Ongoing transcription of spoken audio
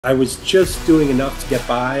I was just doing enough to get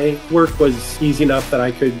by. Work was easy enough that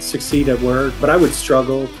I could succeed at work, but I would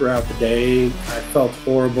struggle throughout the day. I felt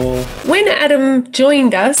horrible. When Adam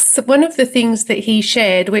joined us, one of the things that he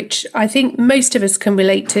shared, which I think most of us can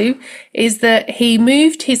relate to, is that he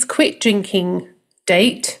moved his quit drinking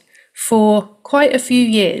date for quite a few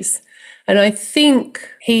years. And I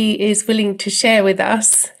think he is willing to share with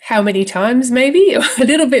us how many times, maybe, or a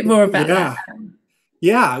little bit more about that. Yeah.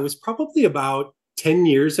 Yeah. It was probably about 10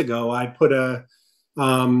 years ago. I put a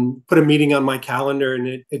meeting on my calendar,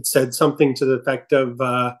 and it said something to the effect of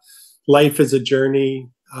life is a journey.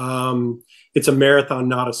 It's a marathon,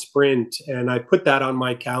 not a sprint. And I put that on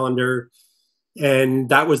my calendar. And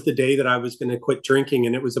that was the day that I was going to quit drinking.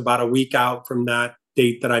 And it was about a week out from that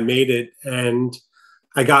date that I made it. And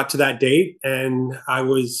I got to that date, and I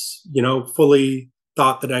was, fully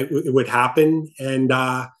thought that it would happen. And,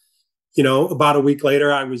 about a week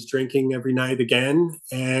later, I was drinking every night again,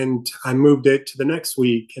 and I moved it to the next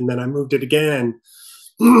week, and then I moved it again.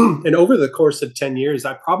 And over the course of 10 years,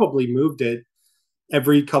 I probably moved it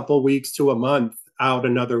every couple weeks to a month out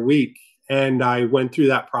another week. And I went through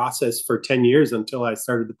that process for 10 years until I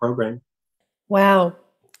started the program. Wow.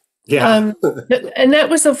 Yeah. And that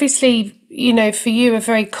was obviously, for you, a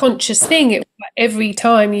very conscious thing. Every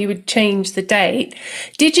time you would change the date.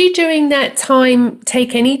 Did you during that time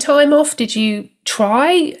take any time off? Did you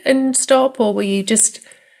try and stop, or were you just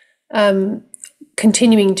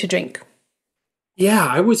continuing to drink? Yeah,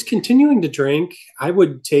 I was continuing to drink. I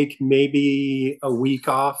would take maybe a week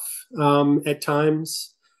off at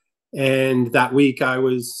times. And that week I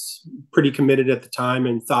was pretty committed at the time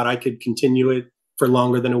and thought I could continue it for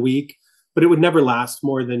longer than a week, but it would never last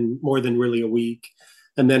more than really a week.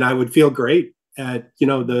 And then I would feel great at,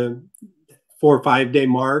 the 4 or 5 day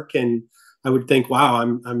mark. And I would think, wow,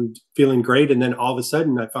 I'm feeling great. And then all of a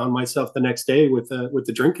sudden I found myself the next day with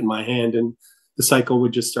the drink in my hand, and the cycle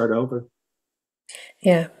would just start over.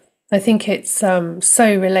 Yeah, I think it's so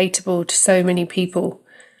relatable to so many people,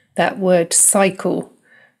 that word cycle,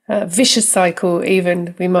 vicious cycle,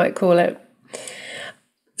 even we might call it.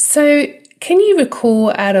 So, can you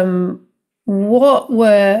recall, Adam, what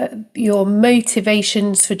were your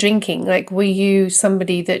motivations for drinking? Like, were you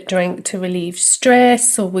somebody that drank to relieve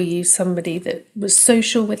stress, or were you somebody that was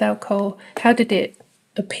social with alcohol? How did it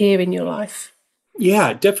appear in your life? Yeah,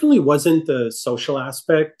 it definitely wasn't the social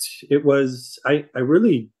aspect. It was, I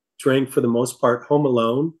really drank for the most part home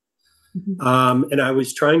alone. Mhm. And I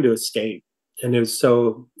was trying to escape. And it was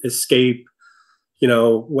so escape,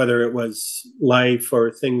 whether it was life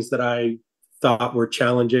or things that I thought were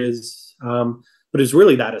challenges. But it's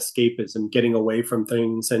really that escapism, getting away from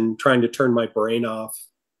things and trying to turn my brain off.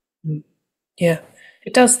 Yeah,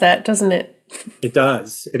 it does that, doesn't it? It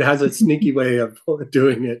does. It has a sneaky way of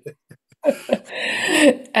doing it.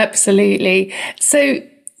 Absolutely. So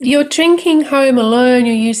you're drinking home alone,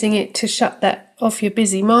 you're using it to shut that off your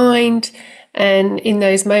busy mind, and in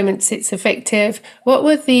those moments it's effective. What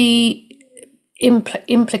were the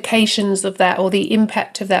implications of that, or the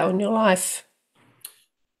impact of that on your life?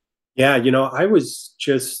 Yeah, I was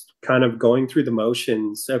just kind of going through the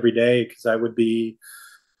motions every day because I would be,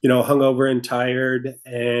 hungover and tired.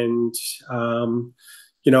 And,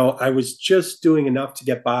 I was just doing enough to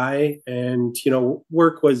get by. And,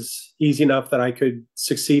 work was easy enough that I could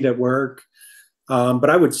succeed at work. But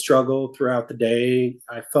I would struggle throughout the day.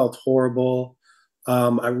 I felt horrible.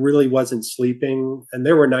 I really wasn't sleeping. And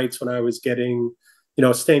there were nights when I was getting,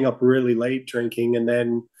 staying up really late drinking, and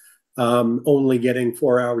then only getting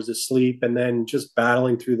 4 hours of sleep, and then just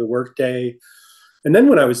battling through the workday. And then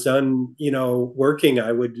when I was done, working,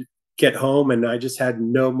 I would get home and I just had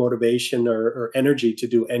no motivation or energy to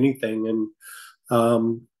do anything.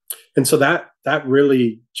 Um, and so that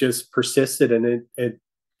really just persisted, and it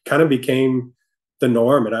kind of became the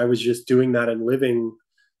norm. And I was just doing that and living,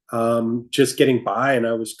 just getting by. And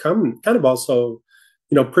I was kind of also,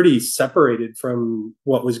 pretty separated from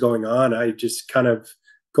what was going on. I just kind of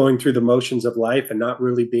going through the motions of life and not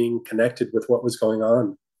really being connected with what was going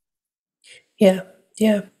on. Yeah,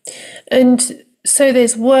 yeah. And so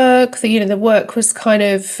there's work, the work was kind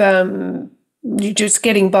of you just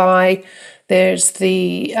getting by. There's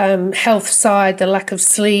the health side, the lack of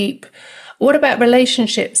sleep. What about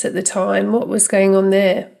relationships at the time? What was going on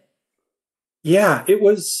there? Yeah, it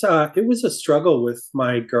was a struggle with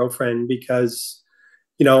my girlfriend because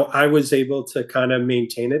I was able to kind of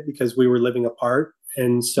maintain it because we were living apart.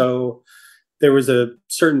 And so there was a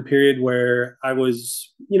certain period where I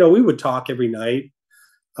was, we would talk every night.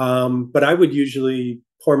 But I would usually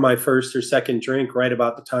pour my first or second drink right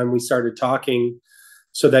about the time we started talking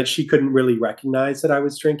so that she couldn't really recognize that I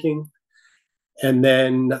was drinking. And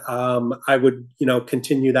then I would,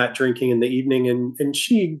 continue that drinking in the evening. And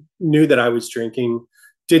she knew that I was drinking,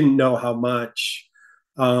 didn't know how much.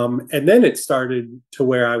 And then it started to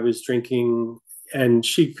where I was drinking, and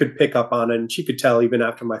she could pick up on it, and she could tell even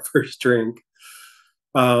after my first drink.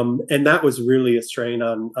 And that was really a strain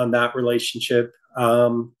on that relationship.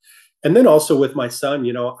 And then also with my son,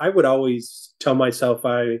 I would always tell myself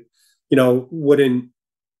I, wouldn't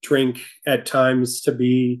drink at times to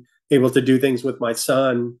be able to do things with my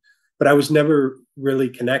son, but I was never really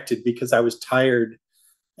connected because I was tired.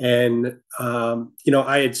 And,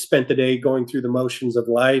 I had spent the day going through the motions of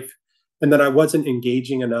life, and then I wasn't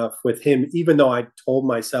engaging enough with him, even though I told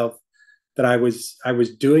myself that I was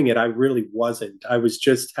doing it. I really wasn't. I was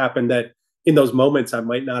just happened that in those moments I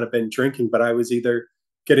might not have been drinking, but I was either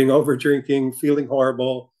getting over drinking, feeling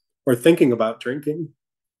horrible, or thinking about drinking.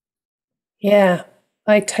 Yeah,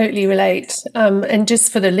 I totally relate. And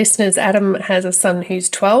just for the listeners, Adam has a son who's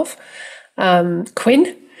 12,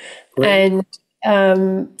 Quinn. Great. And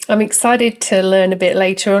I'm excited to learn a bit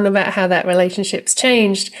later on about how that relationship's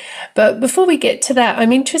changed. But before we get to that,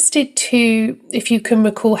 I'm interested to, if you can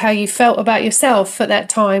recall how you felt about yourself at that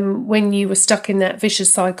time when you were stuck in that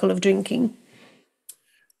vicious cycle of drinking.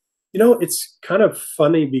 It's kind of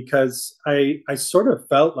funny because I sort of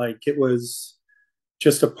felt like it was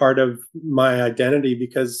just a part of my identity,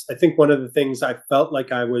 because I think one of the things I felt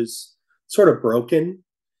like I was sort of broken,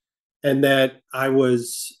 and that I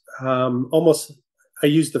was almost, I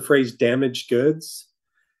used the phrase damaged goods.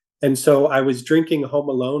 And so I was drinking home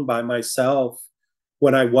alone by myself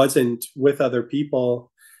when I wasn't with other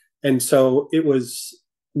people. And so it was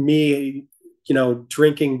me,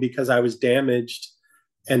 drinking because I was damaged,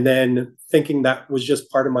 and then thinking that was just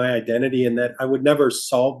part of my identity and that I would never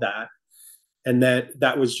solve that, and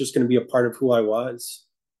that was just going to be a part of who I was.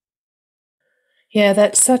 Yeah,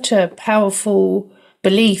 that's such a powerful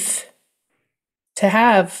belief to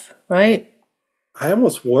have, right? I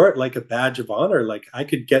almost wore it like a badge of honor. Like I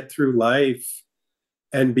could get through life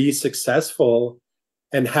and be successful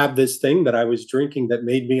and have this thing that I was drinking that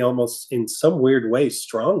made me almost in some weird way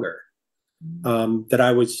stronger. That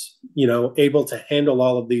I was, able to handle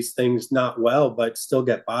all of these things not well, but still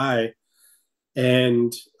get by.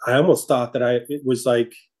 And I almost thought that it was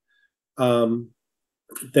like, um,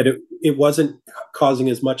 that it wasn't causing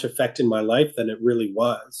as much effect in my life than it really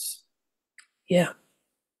was. Yeah,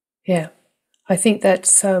 yeah. I think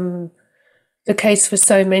that's the case for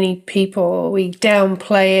so many people. We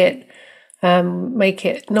downplay it, make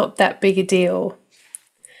it not that big a deal.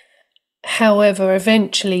 However,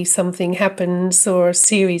 eventually something happens or a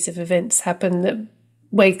series of events happen that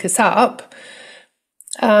wake us up.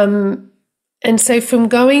 And so from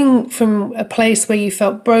going from a place where you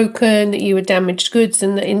felt broken, that you were damaged goods,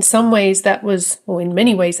 and that in some ways that was, or in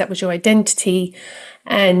many ways, that was your identity,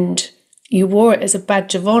 and you wore it as a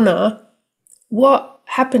badge of honor, what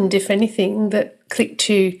happened, if anything, that clicked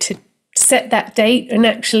you to set that date and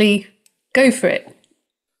actually go for it?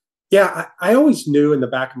 Yeah, I always knew in the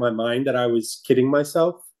back of my mind that I was kidding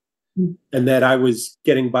myself and that I was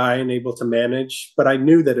getting by and able to manage, but I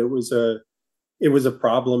knew that it was a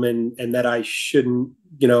problem, and that I shouldn't,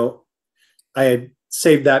 I had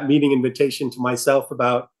saved that meeting invitation to myself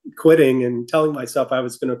about quitting and telling myself I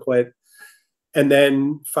was going to quit, and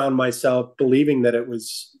then found myself believing that it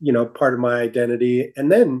was, part of my identity. And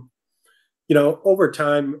then, over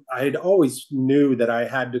time, I had always knew that I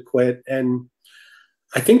had to quit. And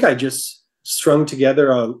I think I just strung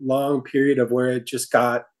together a long period of where it just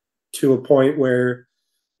got to a point where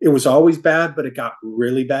it was always bad, but it got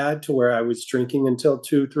really bad to where I was drinking until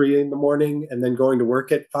 2, 3 in the morning, and then going to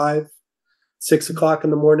work at 5, 6 o'clock in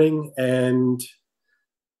the morning. And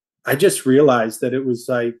I just realized that it was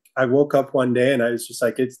like, I woke up one day and I was just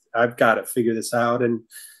like, I've got to figure this out. And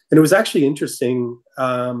it was actually interesting.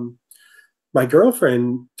 My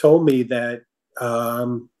girlfriend told me that,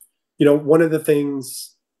 one of the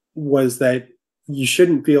things was that you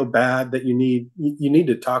shouldn't feel bad, that you need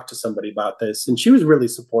to talk to somebody about this. And she was really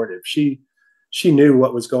supportive. She knew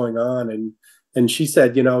what was going on, and she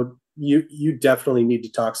said, you definitely need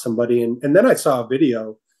to talk to somebody. And then I saw a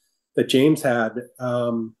video that James had,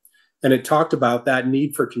 and it talked about that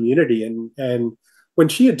need for community. And when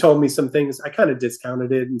she had told me some things, I kind of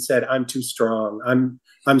discounted it and said, I'm too strong.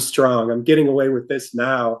 I'm strong. I'm getting away with this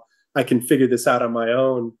now. I can figure this out on my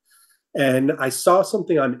own. And I saw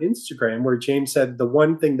something on Instagram where James said the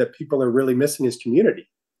one thing that people are really missing is community.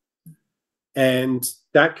 And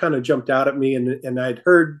that kind of jumped out at me. And I'd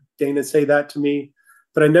heard Dana say that to me,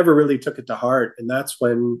 but I never really took it to heart. And that's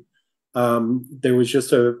when there was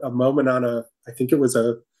just a moment I think it was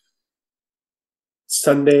a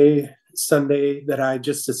Sunday Sunday that I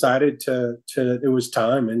just decided to it was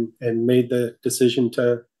time, and made the decision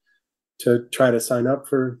to try to sign up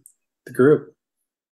for the group.